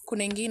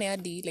kuna ingine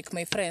hadi like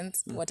my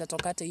friends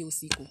watatoka hata hiyo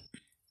usiku.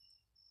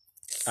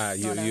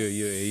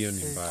 hiyo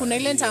ni mbaya Kuna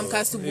ile nitamka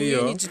asubuhi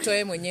Hiyo.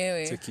 nijitoe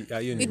mwenyewe. Cheki,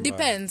 hiyo ni It mbaya.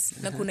 depends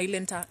na kuna ile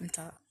nita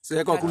So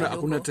yako hakuna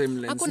kidogo.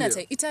 timeline. Hakuna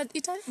sio? ita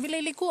vile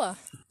ilikuwa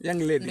Young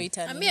ndo lady.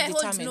 ita Me, I hold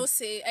determine. no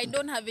say. I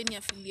don't have any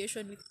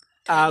affiliation with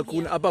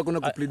Kuna hapa hakuna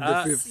complete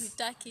the fifth.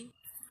 Sitaki.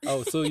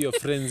 Oh, so your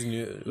friends ni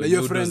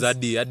your friends.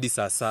 hadi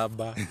saa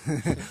 7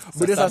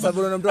 Bude sasa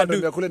bwana mtu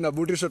anatembea kule na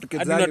booty short hadi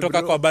kizani. unatoka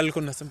bro. kwa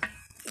balcony unasema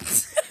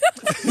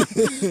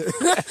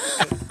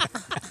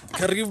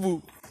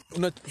karibu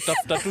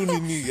unatafuta tu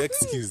nini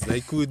excuse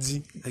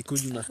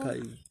haikuji unakaa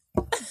hivi.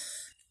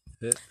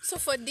 So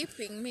for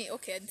dipping me,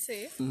 okay, I'd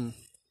say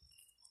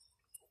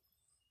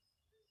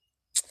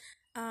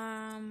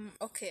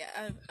okay,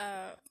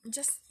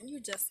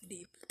 just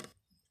dip.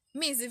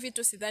 Mi hizi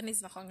vitu sidhani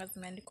zinakwanga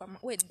zimeandikwa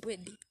we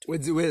dip.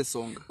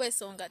 We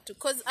songa tu.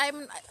 Because I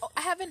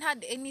haven't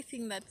had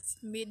anything that's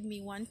made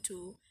me want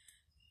to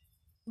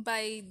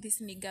buy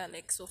this nigga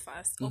like so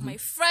fast. Or my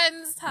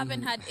friends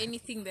haven't had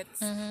anything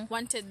that's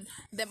wanted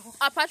them,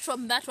 apart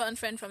from that one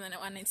friend from the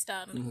one night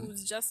stand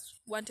who's just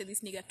wanted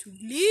this nigga to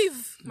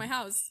leave my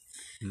house.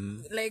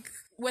 Like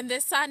when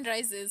the sun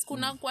rises,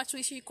 kuna watu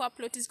ishi kwa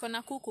plot is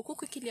kuna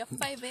kuku ikilia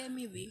 5 am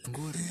hivi.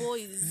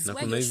 Boys, na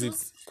wear kuna your hizi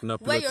shoes. kuna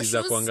Wear your ploti za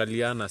shoes.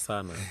 kuangaliana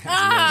sana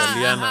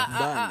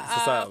zinaangaliana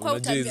sasa kwa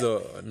unajua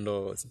hizo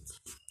ndo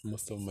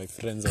most of my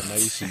friends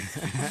wanaishi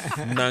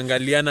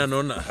mnaangaliana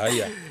naona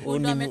haya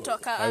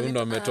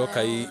Ndo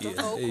ametoka hii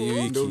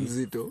ndo wiki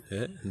mzito.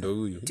 ndo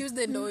huyu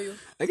Tuesday ndo huyu.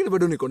 Lakini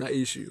bado niko na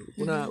issue.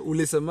 Kuna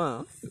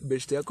ulisema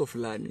best yako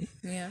fulani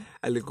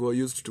alikuwa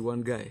used to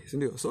one guy, si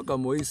ndio? So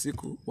kama hii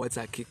siku what's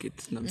kick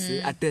it na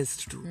msi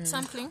attest to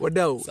Sampling.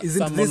 wadau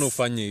isn't mbona this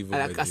ufanye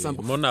hivyo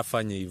mbona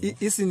afanye hivyo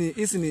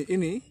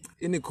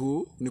ini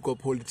ku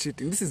uphold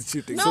cheating. This is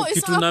cheating. No, So it's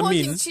kitu not na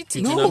upholding mean,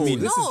 cheating. kitu na No, mean.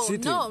 This is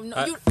cheating. no.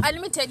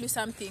 Let me tell you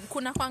something.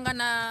 Kuna kwanga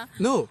na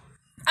no.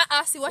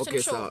 see what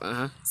Okay, show.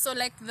 so, So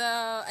like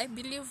I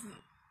believe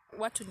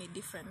watu ni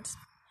different.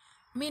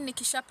 Me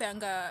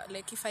nikishapeanga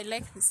like if I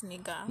like this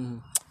nigga,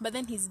 but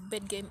then his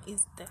bed game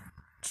is the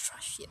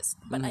trashiest,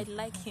 but I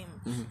like him.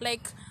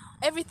 Like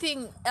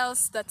everything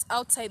else that's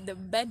outside the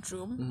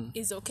bedroom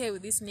is okay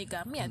with this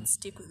nigga. Me, I'd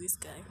stick with this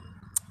guy.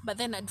 But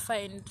then I'd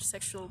find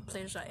sexual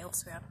pleasure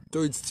elsewhere.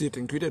 So it's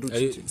cheating. Twitter to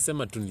cheating.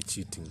 sema tu ni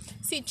cheating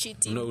See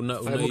cheating.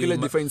 Kile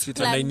define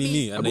cheating. Plan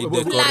B.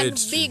 Plan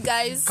B,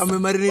 guys. Kama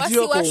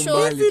marinatio kwa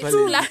umbali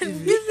pale.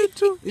 Plan B.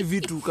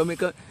 Hivi tu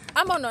kameka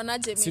Ama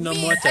unaonaje mimi?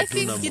 sinamwacha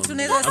tu kitu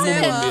naweza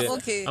sema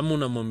okay ama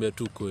unamwambia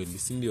tu kweli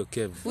si ndio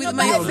Kev with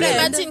my friend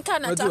Imagine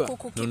kana nataka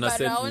kukukipa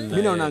round.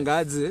 mimi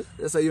naonangaje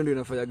sasa hiyo ndio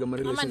inafanyaga ma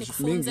relationship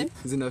nikufunze. mingi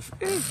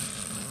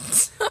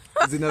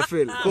zina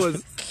fail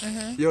cause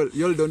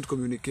y'all don't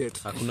communicate.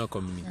 hakuna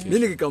communication Mimi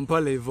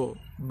nikikampala hivyo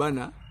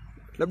bana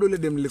labda ule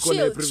dem nilikuwa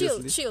naye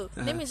previously. Chill.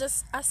 Let me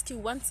just ask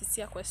you one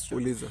sincere question.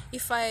 Uliza.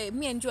 If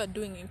me and you are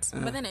doing it,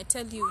 but then I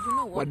tell you, you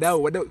know what?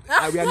 Wadau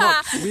we are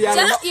not.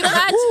 Just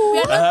imagine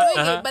we are not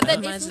doing it, but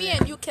then if me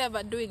and you Kev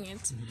are doing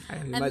it,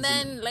 and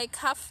then like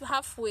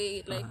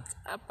halfway, like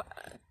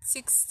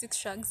six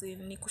shags in,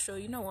 Nikusho,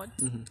 you know what?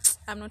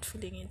 I'm not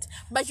feeling it.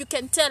 But you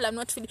can tell I'm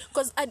not feeling,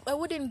 because I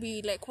wouldn't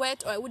be like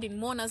wet, or I wouldn't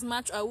moan as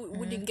much, or I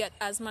wouldn't get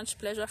as much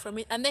pleasure from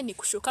it. And then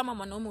Nikusho, kama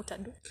mwanaume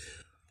utadu.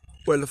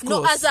 Well, of course.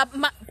 No, as a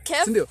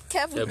Kev,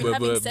 we've been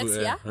having sex,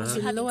 yeah?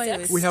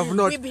 We have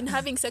not. We've been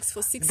having sex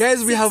for 6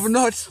 Guys, we have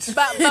not.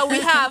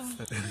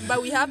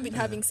 But we have been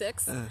having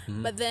sex.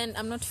 But then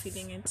I'm not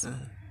feeling it.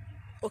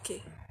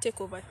 Okay, take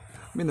over.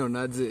 Mimi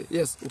naonaje?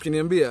 Yes,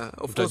 ukiniambia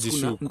of course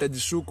kuna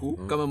mtajishuku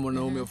kama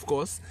mwanaume of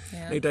course.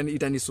 Na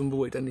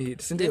itanisumbua,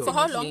 itanihit. Si ndio? For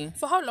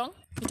how long?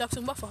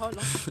 Itakusumbua for how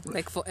long?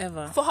 like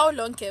forever. For how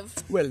long, Kev?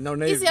 Well, now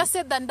easier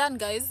said than done,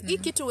 guys. Hii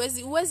kitu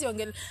uwezi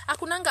ongea.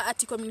 Hakunanga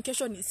ati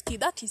communication is key.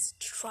 That is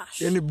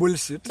trash. Any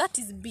bullshit. That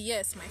is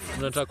BS, my friend.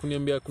 unataka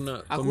kuniambia kuna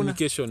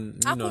communication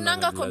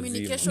Hakunanga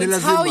communication. Ni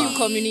It's lazima. how you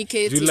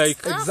communicate do you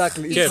like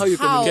Exactly. It's It's how you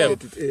how.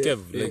 communicate it.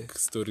 Kev like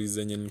stories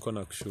zenye nilikuwa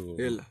na kushow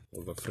Hela.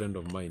 of a friend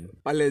of mine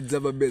Pale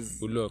Java base.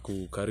 ule wa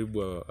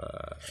kukaribu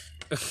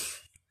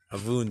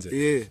avunje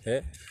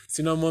Yeah.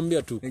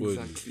 sinamwambia tu kweli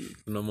Exactly.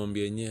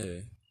 unamwambia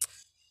yenyewe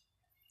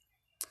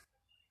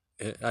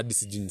hadi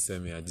sijui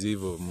niseme aje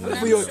hivyo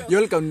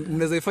Y'all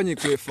mnaweza ifanye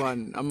ikuwe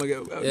fun ama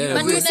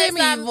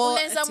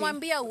unaweza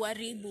mwambia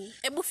uharibu.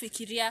 Hebu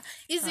fikiria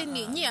hizi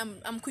ni nyi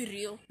amkui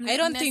real. I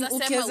don't think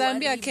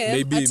ukizaambia Kev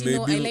Maybe, ati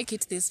no maybe. I like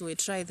it this way,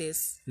 try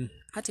this.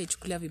 Hata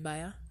ichukulia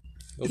vibaya.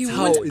 He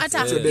how would it's hata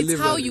your it's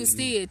how delivery. you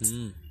say it.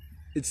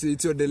 it's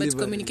your But delivery.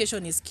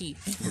 communication is key.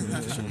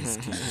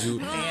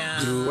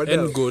 What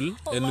end else?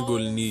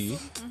 goal ni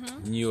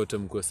nyi wote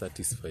mkuwe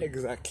satisfied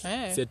Exactly.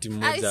 si ati I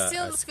mmoja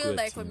still asikuwe feel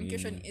like ati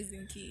communication nini.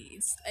 isn't key.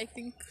 I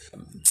think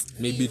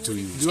maybe to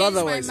you Do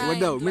otherwise, my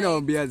mind, wadau, mimi like-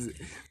 nawaambiaje.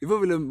 Hivyo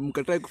vile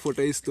mkatai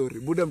kufuata hii story,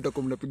 buda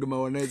mtakuwa mnapiga ma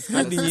one nights.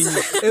 hadi nyinyi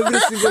Every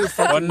single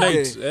fucking One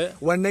night, day. eh?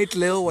 One night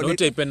leo, one na night.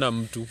 utaipenda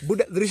mtu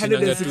Buda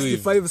Sinanga tu hivi.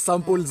 365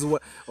 samples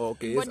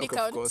okay, yes, Body okay,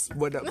 count. of course.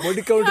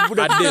 Body count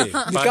buda. Per day, Ni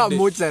per kama day.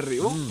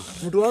 mochari.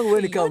 Mtu wangu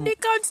wewe ni kama. body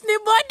count ni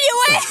body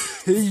we.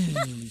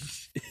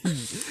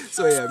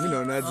 So yeah, mimi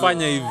naonaje.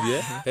 fanya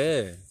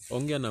hivi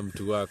ongea na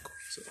mtu wako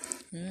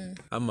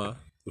ama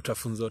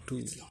utafunzwa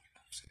tu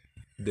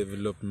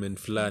development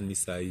fulani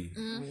sahii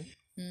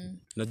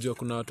najua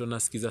kuna watu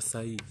wanasikiza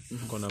sahii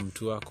uko na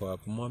mtu wako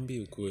hapo mwambie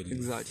ukweli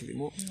Exactly.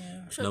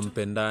 na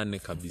mpendane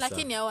kabisa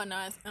Lakini hao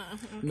wana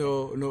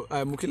No,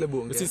 mkile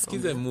bonge.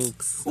 usisikize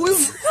mooks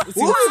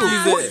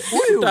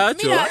Huyu utaachwa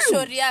mimi na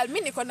shorial.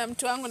 Mimi niko na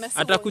mtu wangu na si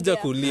atakuja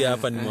ongea. kulia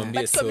hapa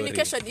nimwambie But sorry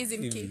communication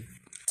isn't key.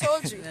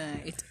 Told you.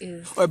 It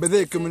is. Oh, but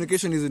the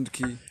communication isn't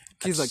key.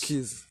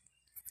 keys.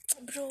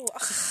 Bro.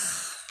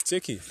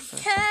 Cheki.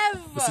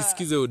 Kev.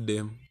 Usisikize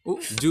udem.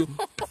 Juu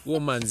huo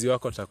manzi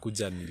wako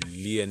atakuja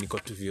nilie niko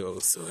tu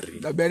vyo sorry.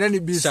 Labda ni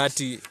beast.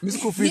 Shati. Mimi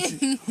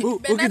sikufiti.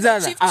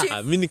 Ukijana.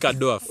 Mimi ni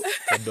kadoa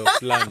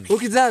plan.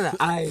 Ukijana.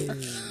 Ai.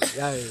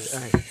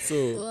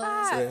 So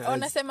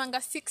Wanasemanga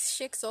 6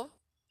 shakes of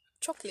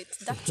chocolate.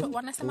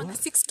 Wanasemanga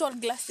 6 tall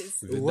glasses.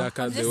 the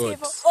darker the what.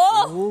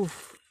 Oh.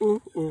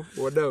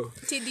 Wadau.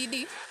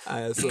 TDD.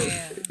 Aya, so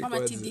Mama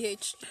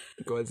TDH.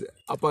 Because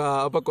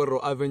hapa Koro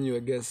Avenue, I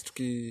guess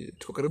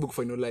tuko karibu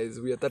kufinalize.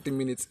 We are 30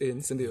 minutes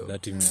in, sindio?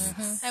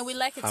 And we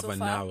like it Half so an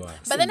far. hour.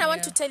 But then I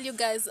want to tell you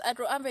guys, at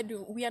Ro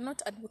Avenue, we are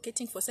not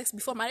advocating for sex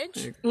before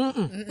marriage.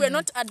 We are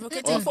not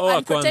advocating for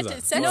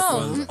unprotected sex.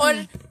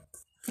 Or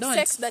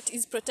sex that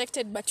is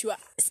protected but you are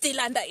still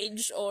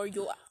underage or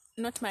you are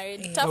not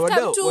married.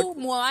 Tafuta mtu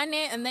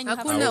muoane and then you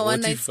have Hakuna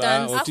one night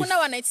stands. Hakuna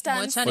one night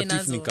stands. Mwachane What if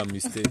nazo.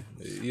 nikamiste?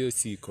 Hiyo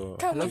siko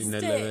Kamiste.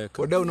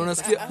 inaeleweka. Wadau,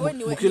 unasikia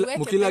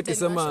Mukila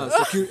akisema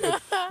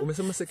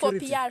umesema For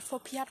security.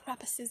 PR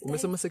purposes.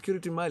 Umesema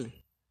security mali.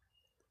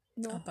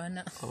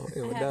 Hapana.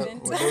 Wadau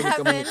ni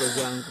kama niko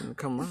zangu.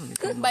 Come on.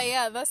 But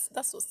yeah, that's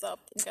what's up.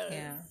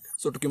 Yeah.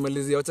 So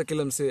tukimalizia wacha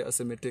kila msee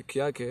aseme take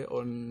yake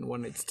on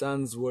one night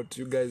stands, what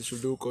you guys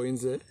should do ko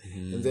inze.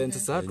 And then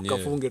sasa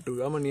tukafunge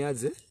tu ama ni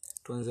aje?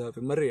 Tuanze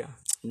wapi? Maria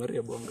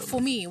bonga.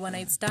 For me, one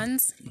night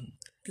stands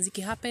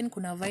ziki happen,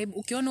 kuna vibe.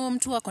 Ukiona huyo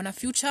mtu ako na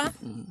future,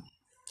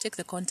 check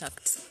the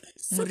contacts.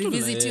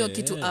 Revisit hiyo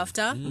kitu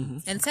after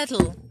and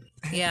settle.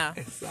 Yeah.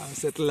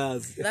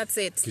 Settlers. That's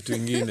it. Kitu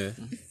ingine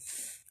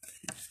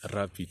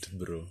rapid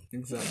bro.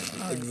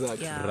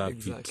 Exactly. Yeah.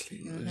 Rapid.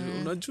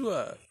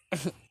 Unajua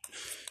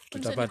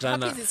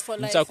tutapatana Happy is for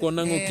life.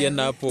 nitakuonanga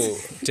ukienda hapo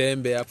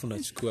tembe hapo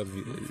nachukua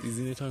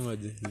hizi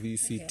nitangaje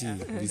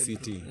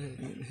VCT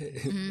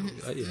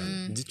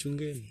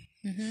jichungeni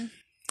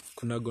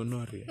kuna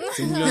gonorrhea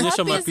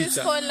simlionyesha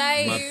mapicha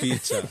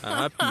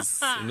happy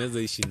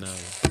unaweza ishi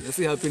nayo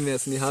Si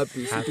happiness ni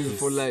happy, it is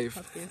for life.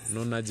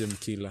 unaonaje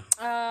mkila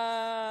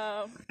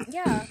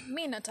Yeah,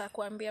 mi nataka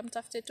kuambia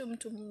mtafute tu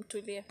mtu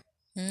mtulie.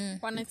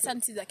 One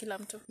chance za kila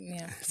mtu.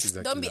 Yeah.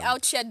 Don't be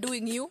out here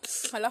doing you.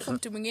 Halafu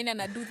mtu mwingine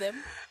ana do them.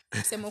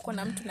 Sema uko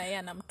na mtu na yeye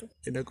ana mtu.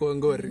 Inakuwa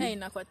ngori. Na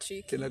inakuwa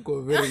tricky.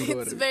 Inakuwa very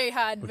ngori. It's very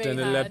hard, very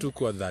utaendelea hard. tu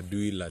kwa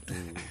dhadwila tu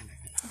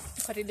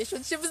Kwa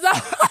relationship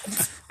za.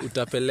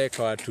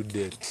 utapeleka watu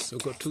date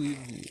uko tu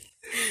hivi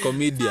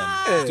comedian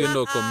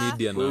tuendo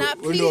comedian Na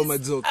Wendo wa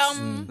majokes.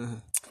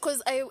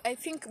 because I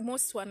think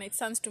most one night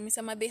stands to me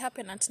sama they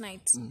happen at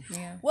night.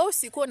 Yeah. Wewe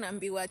usiku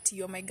unaambiwa ati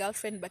you're my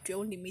girlfriend but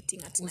you're only meeting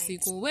at night.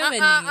 Usiku wewe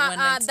ni one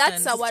night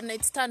That's stand. a one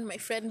night stand, my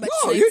friend, but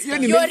No, you're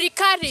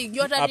recurring.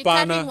 You're a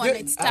recurring one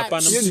night stand.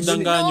 hapana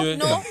msidanganywe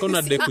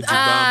kuna de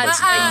kujibamba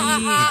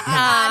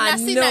Na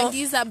sina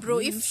giza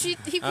bro. If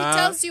he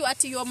tells you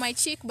ati you're my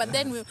chick but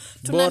then we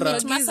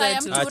tunamit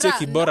Masaya Mtura.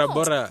 acheki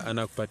bora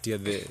anakupatia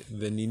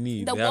the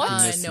nini the what?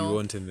 happiness No. you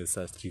want in the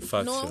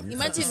satisfaction No,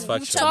 imagine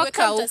satisfaction. mchague Toka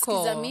kama utasikiza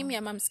huko. mimi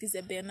ama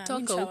msikize Bena.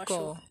 Toka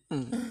huko.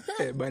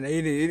 Bana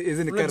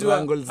hizi ni Unajua,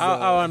 angles.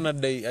 hawana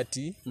dai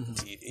ati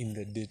in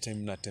the daytime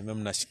mnatembea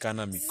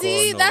mnashikana mikono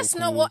See, that's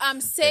huku, not what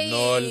I'm saying.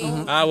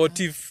 and all. what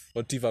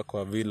if ako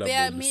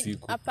available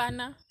usiku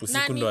Hapana.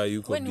 Usiku ndo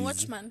hayuko When busy.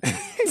 watchman.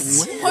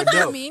 What do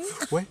you mean?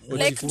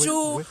 Like What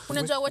juu if-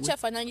 unajua wacha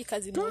afanyangi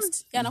kazi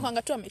most.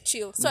 Anakuanga tu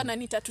amechill. So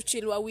ananita tu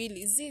chill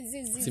wawili. si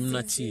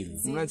mna chill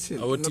Mnachill. What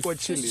if- Mnakuwa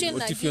chilling. Chill na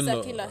What if you giza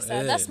know- kila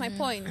saa. That's my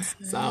point.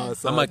 Sawa.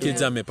 ama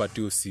keja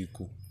amepatia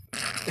usiku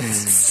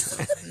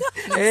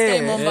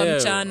Stay momba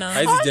mchana.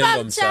 haizi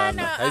jenga mchana.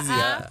 mchana haizi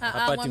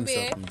hapati mwambie.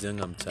 msa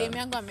kumjenga Dem mchana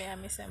yangu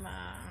amesema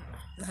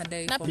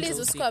Hadai na kwa please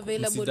mtu usikuwa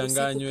available usiku pia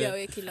usidanganywe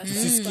wewe kila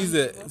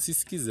saa.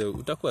 sisikize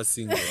utakuwa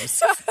single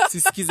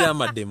sisikize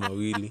ama dem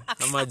wawili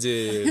ama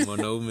je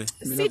mwanaume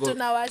Si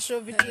tunawasho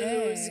vitu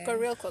ziko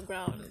real kwa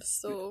ground.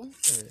 So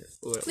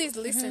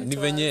please listen ni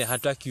to venye us.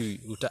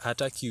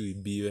 hataki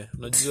uibiwe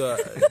unajua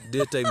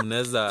daytime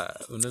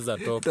unaweza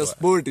Ta tokwa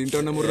sport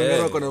nitaona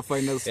Murang'a wako na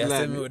finals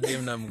yaseme fulani.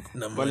 udem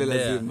na Pale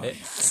lazima.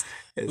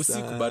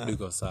 usiku bado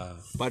iko sawa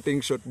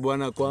Parting shot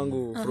bwana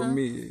kwangu from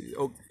me.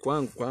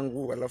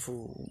 Kwangu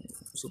alafu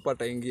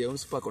supata ingia.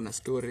 Usipako na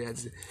story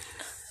aje.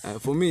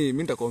 For me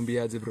mimi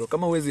nitakwambia aje bro.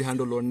 Kama huwezi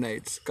handle one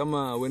night,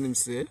 kama wewe ni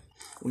msee,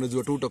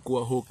 unajua tu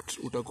utakuwa hooked,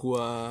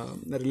 utakuwa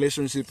na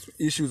relationship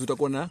issues,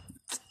 utakuwa na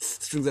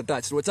strings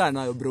attached. Wacha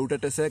nayo bro,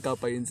 utateseka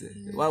hapa nje.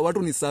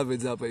 Watu ni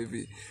savage hapa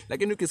hivi.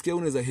 Lakini ukisikia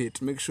unaweza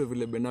hit, make sure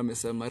vile Ben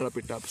amesema wrap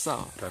it up,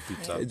 sawa? Wrap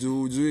it up.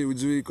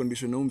 Ujui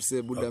condition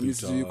umse buda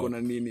miss juu yuko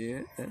na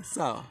nini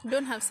sawa?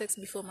 Don't have sex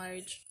before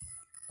marriage.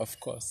 of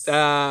course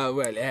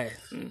Well,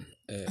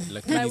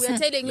 lakini But we are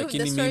telling you the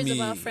lakini stories of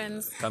mimi our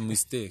friends.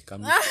 kamiste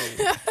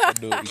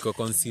bado iko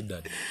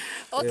considered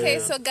Okay,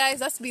 so guys,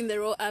 that's been the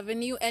Raw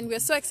Avenue, and we're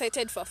so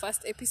excited for our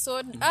first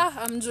episode.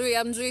 I'm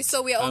Joy.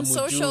 So we are on Hamujui,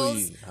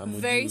 socials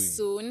hamujui. very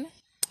soon.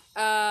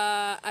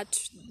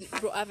 At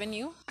Raw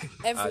Avenue,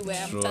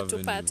 everywhere. At Raw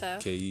Mtatupata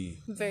Avenue, KE.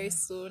 very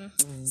soon.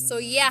 So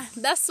yeah,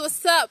 that's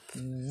what's up.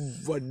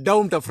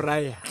 wadau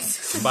mtafurahia.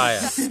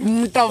 mbaya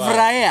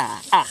Mtafurahia.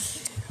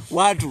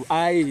 watu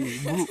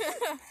aibu.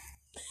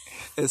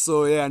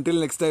 So yeah, until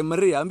next time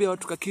Maria, ambia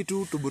watu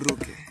kakitu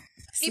tuburuke.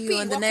 See you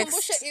on the next.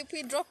 Wakumbushe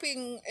EP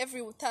dropping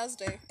every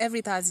Thursday.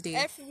 Every Thursday.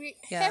 Yeah.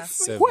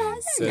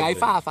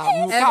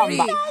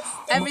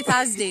 Every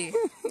Thursday.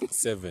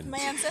 7 My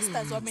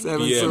ancestors were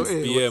Seven, so,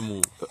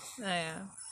 PM Yeah.